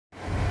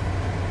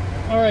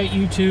Alright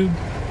YouTube,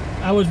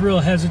 I was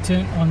real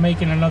hesitant on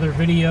making another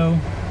video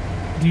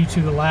due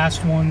to the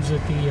last ones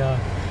that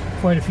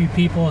quite a few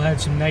people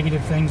had some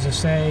negative things to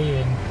say,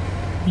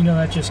 and you know,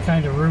 that just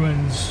kind of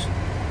ruins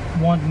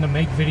wanting to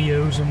make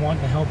videos and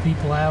wanting to help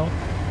people out.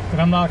 But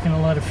I'm not going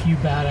to let a few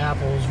bad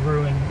apples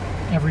ruin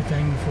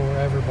everything for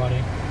everybody.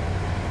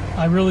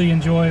 I really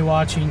enjoy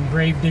watching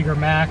Gravedigger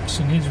Max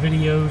and his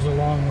videos,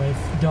 along with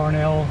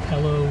Darnell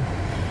Hello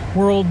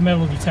World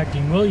Metal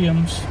Detecting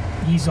Williams.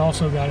 He's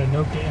also got a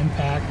Nokta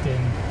Impact,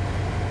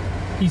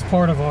 and he's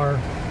part of our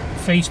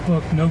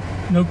Facebook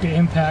Nokta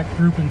Impact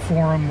group and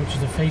forum, which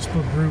is a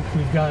Facebook group.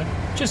 We've got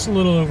just a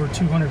little over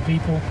 200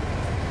 people.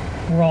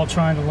 We're all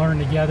trying to learn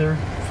together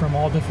from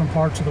all different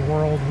parts of the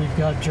world. We've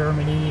got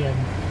Germany and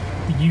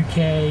the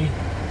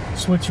UK,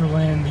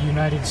 Switzerland, the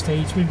United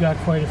States. We've got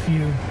quite a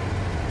few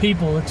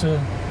people. It's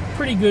a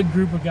pretty good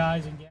group of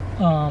guys.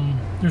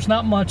 There's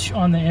not much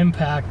on the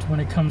Impact when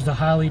it comes to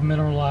highly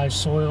mineralized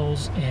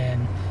soils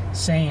and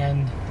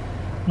sand,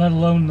 let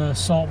alone the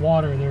salt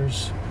water.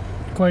 There's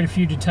quite a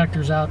few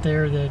detectors out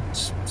there that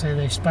say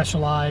they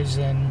specialize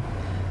in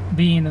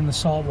being in the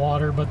salt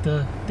water, but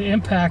the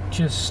Impact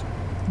just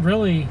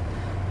really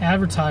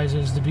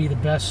advertises to be the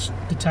best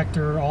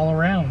detector all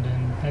around,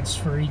 and that's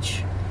for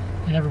each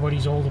and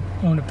everybody's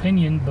own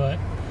opinion, but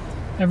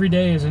every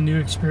day is a new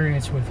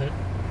experience with it.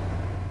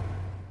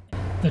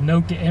 The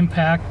Nokta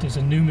Impact is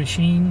a new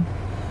machine.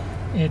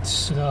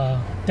 It's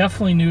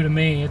definitely new to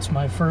me. It's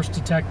my first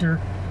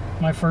detector,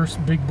 my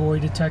first big boy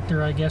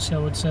detector, I guess I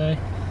would say.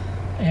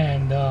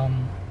 And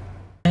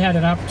I had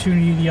an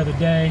opportunity the other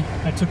day.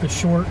 I took a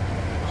short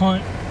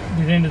hunt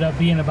that ended up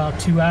being about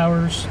 2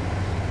 hours.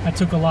 I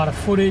took a lot of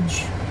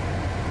footage.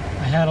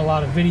 I had a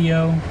lot of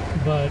video,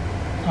 but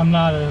I'm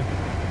not a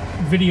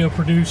video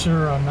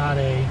producer. I'm not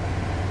a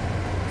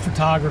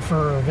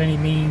photographer of any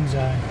means.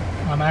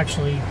 I'm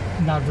actually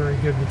not very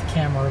good with the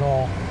camera at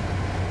all,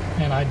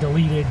 and I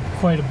deleted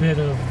quite a bit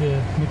of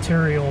the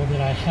material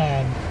that I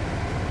had.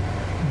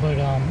 But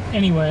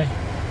anyway,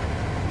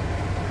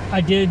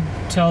 I did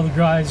tell the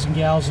guys and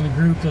gals in the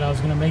group that I was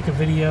going to make a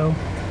video,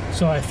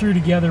 so I threw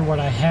together what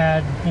I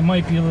had. It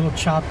might be a little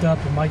chopped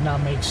up, it might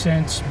not make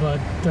sense, but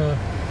the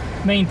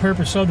main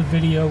purpose of the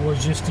video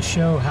was just to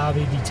show how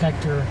the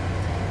detector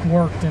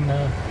worked in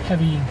the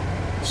heavy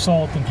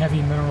salt and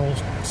heavy mineral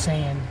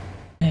sand.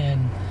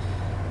 And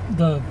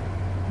the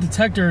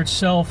detector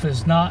itself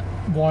is not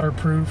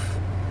waterproof,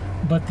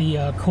 but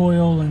the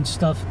coil and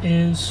stuff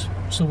is,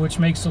 so which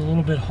makes it a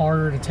little bit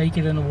harder to take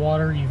it in the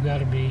water. You've got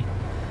to be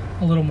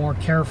a little more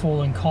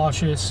careful and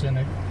cautious, and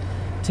it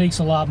takes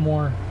a lot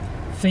more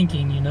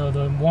thinking. You know,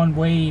 the one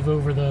wave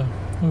over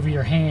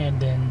your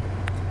hand and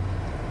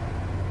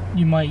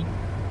you might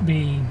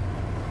be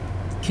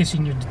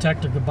kissing your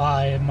detector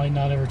goodbye. It might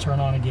not ever turn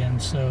on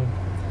again. So,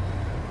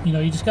 you know,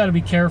 you just got to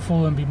be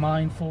careful and be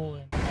mindful.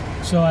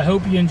 So I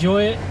hope you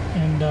enjoy it,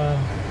 and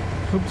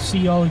hope to see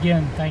you all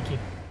again. Thank you.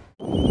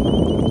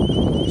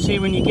 See,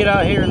 when you get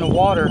out here in the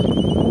water,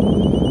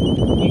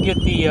 you get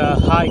the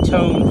high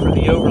tone for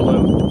the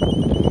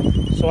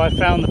overload. So I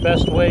found the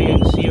best way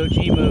in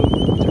COG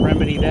mode to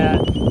remedy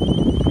that.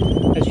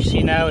 As you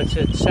see now, it's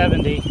at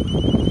 70.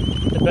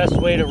 The best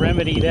way to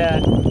remedy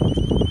that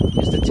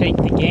is to take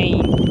the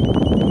gain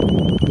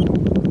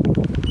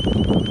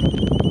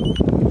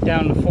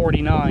down to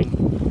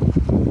 49.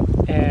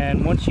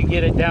 And once you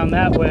get it down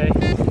that way,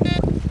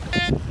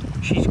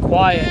 she's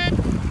quiet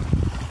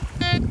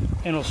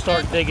and it'll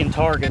start digging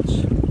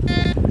targets.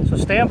 So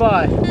stand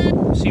by,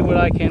 see what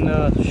I can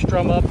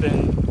strum up,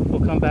 and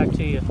we'll come back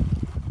to you.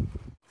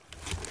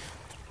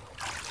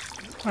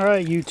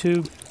 Alright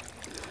YouTube,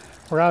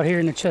 we're out here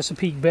in the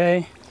Chesapeake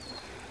Bay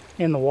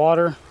in the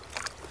water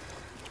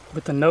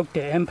with the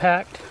Nokta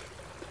Impact.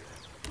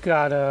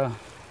 Got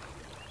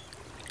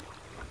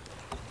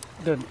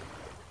the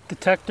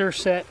detector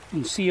set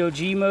in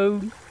COG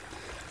mode,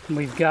 and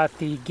we've got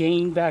the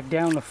gain back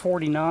down to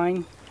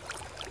 49.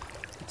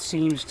 It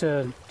seems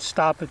to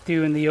stop it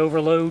doing the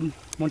overload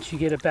once you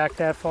get it back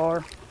that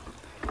far.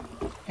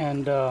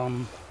 And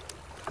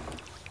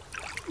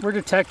we're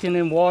detecting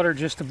in water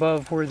just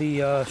above where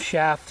the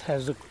shaft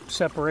has a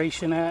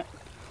separation at,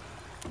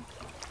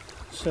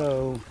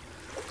 so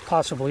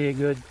possibly a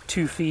good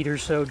 2 feet or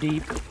so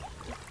deep.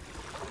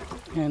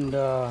 And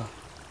as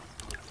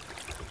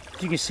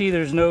you can see,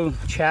 there's no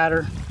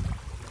chatter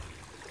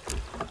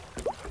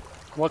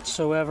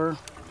whatsoever.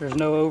 There's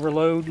no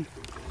overload.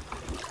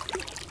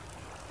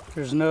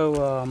 There's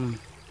no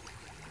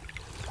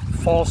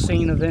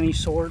falsing of any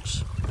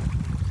sorts.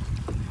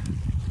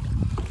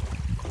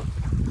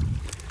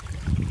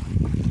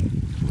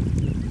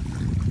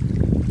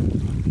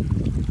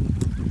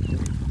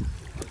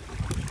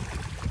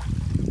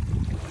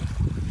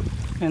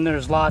 And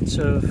there's lots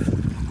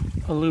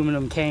of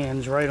aluminum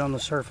cans right on the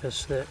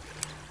surface that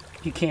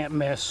you can't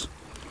miss.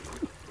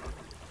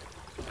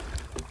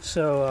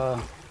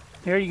 So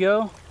there you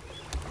go.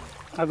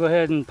 I'll go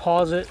ahead and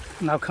pause it,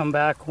 and I'll come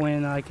back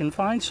when I can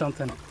find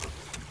something.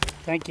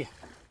 Thank you.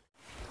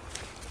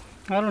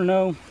 I don't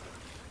know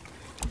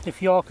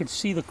if y'all could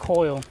see the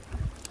coil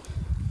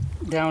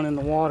down in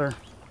the water.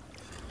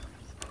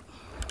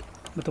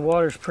 But the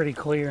water's pretty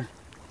clear.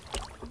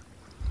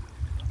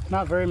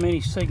 Not very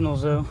many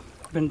signals though.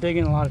 Been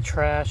digging a lot of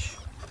trash.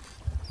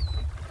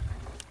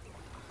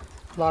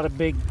 A lot of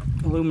big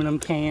aluminum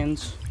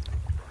cans.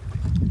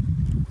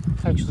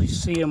 Actually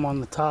see them on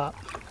the top.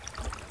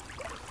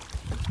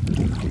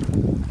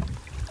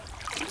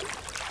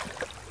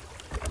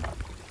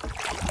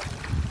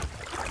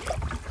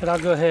 But I'll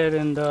go ahead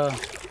and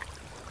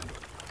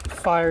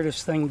fire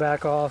this thing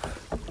back off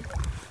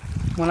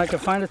when I can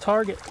find a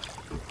target.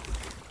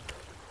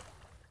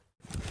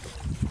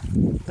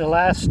 The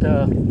last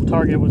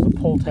target was a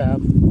pull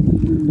tab,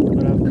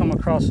 but I've come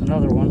across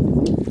another one.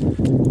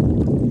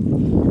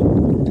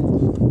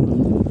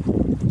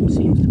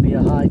 Seems to be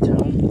a high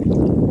tone.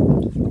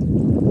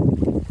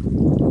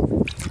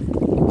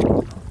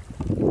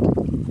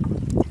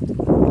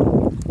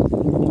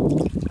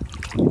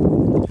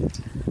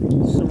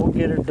 So we'll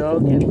get her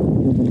dug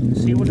and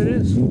see what it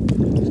is.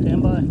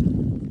 Stand by.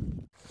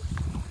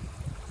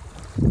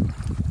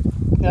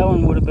 That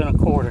one would have been a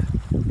quarter.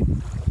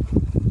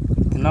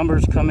 The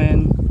numbers come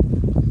in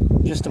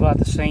just about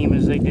the same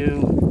as they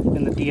do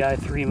in the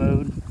DI3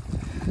 mode.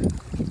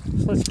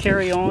 So let's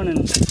carry on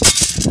and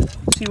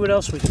see what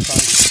else we can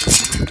find.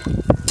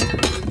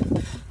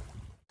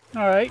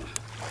 Alright.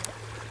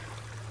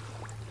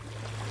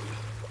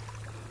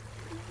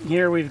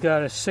 Here we've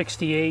got a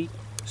 68,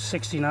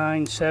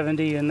 69,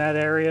 70 in that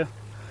area.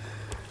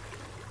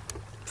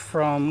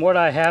 From what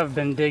I have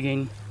been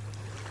digging,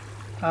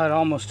 I'd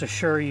almost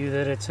assure you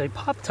that it's a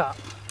pop top.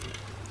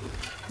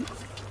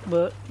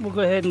 But we'll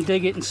go ahead and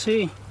dig it and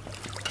see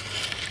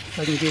if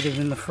I can get it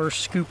in the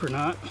first scoop or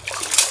not.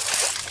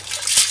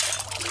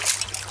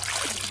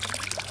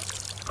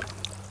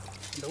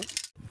 Nope.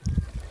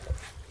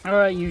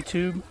 Alright,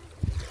 YouTube.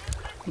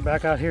 I'm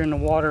back out here in the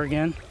water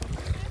again.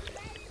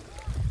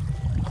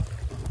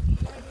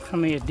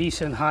 Found me a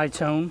decent high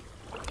tone.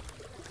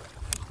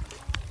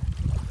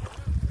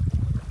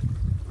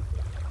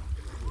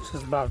 This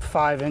is about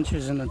 5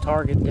 inches in the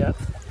target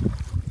depth.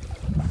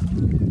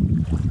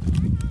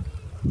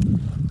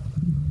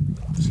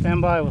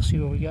 Stand by, we'll see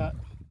what we got.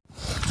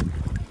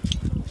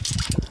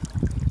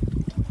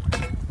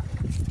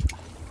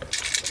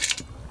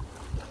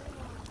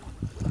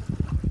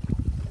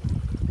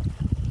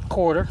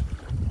 Quarter.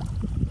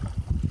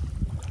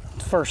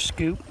 First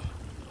scoop.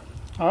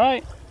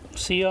 Alright,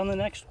 see you on the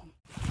next one.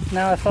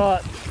 Now I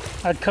thought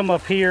I'd come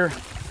up here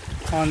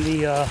on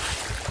the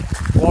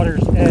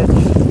water's edge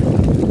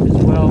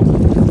as well.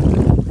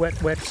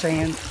 Wet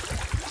sand.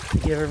 To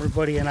give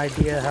everybody an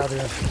idea how the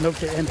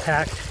Nokta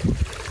Impact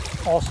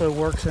also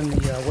works in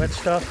the wet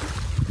stuff.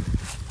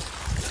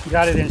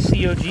 Got it in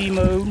COG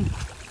mode.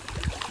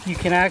 You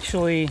can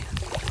actually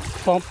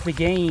bump the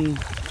gain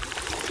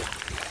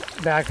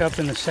back up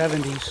in the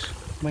 70s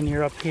when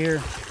you're up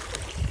here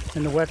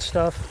in the wet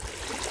stuff.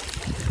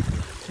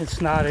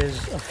 It's not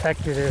as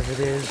effective as it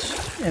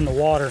is in the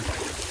water.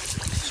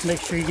 Just make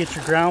sure you get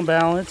your ground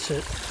balance.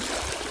 It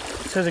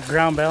says the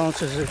ground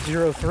balance is at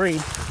 0.3,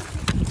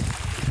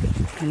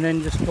 and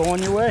then just go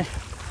on your way.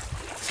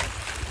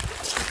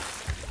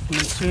 And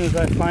as soon as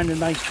I find a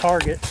nice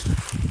target,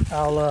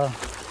 I'll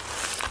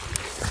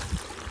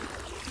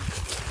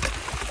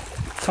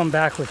come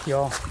back with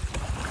y'all.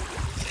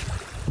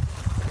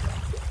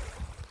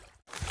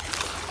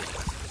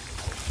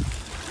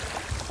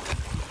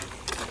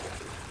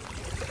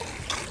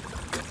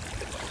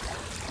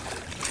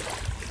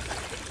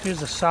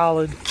 Here's a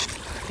solid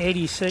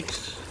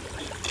 86,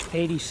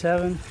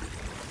 87.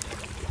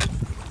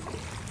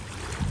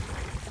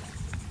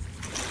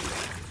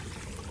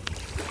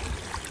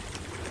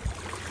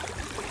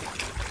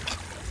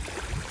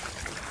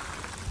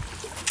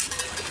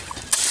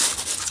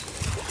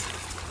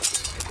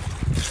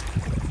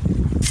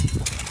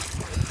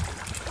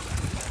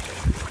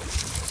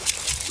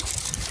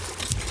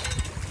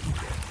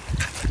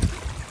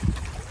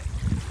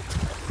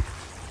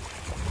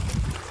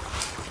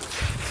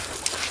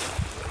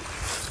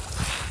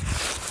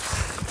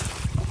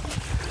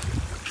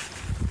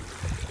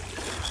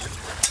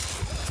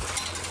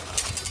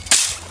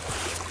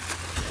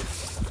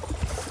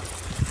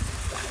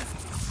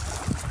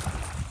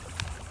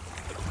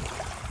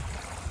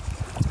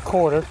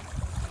 Quarter.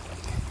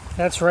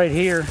 That's right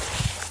here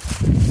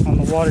on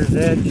the water's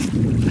edge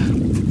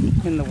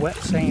in the wet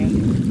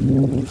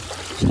sand.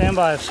 Stand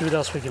by and see what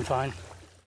else we can find.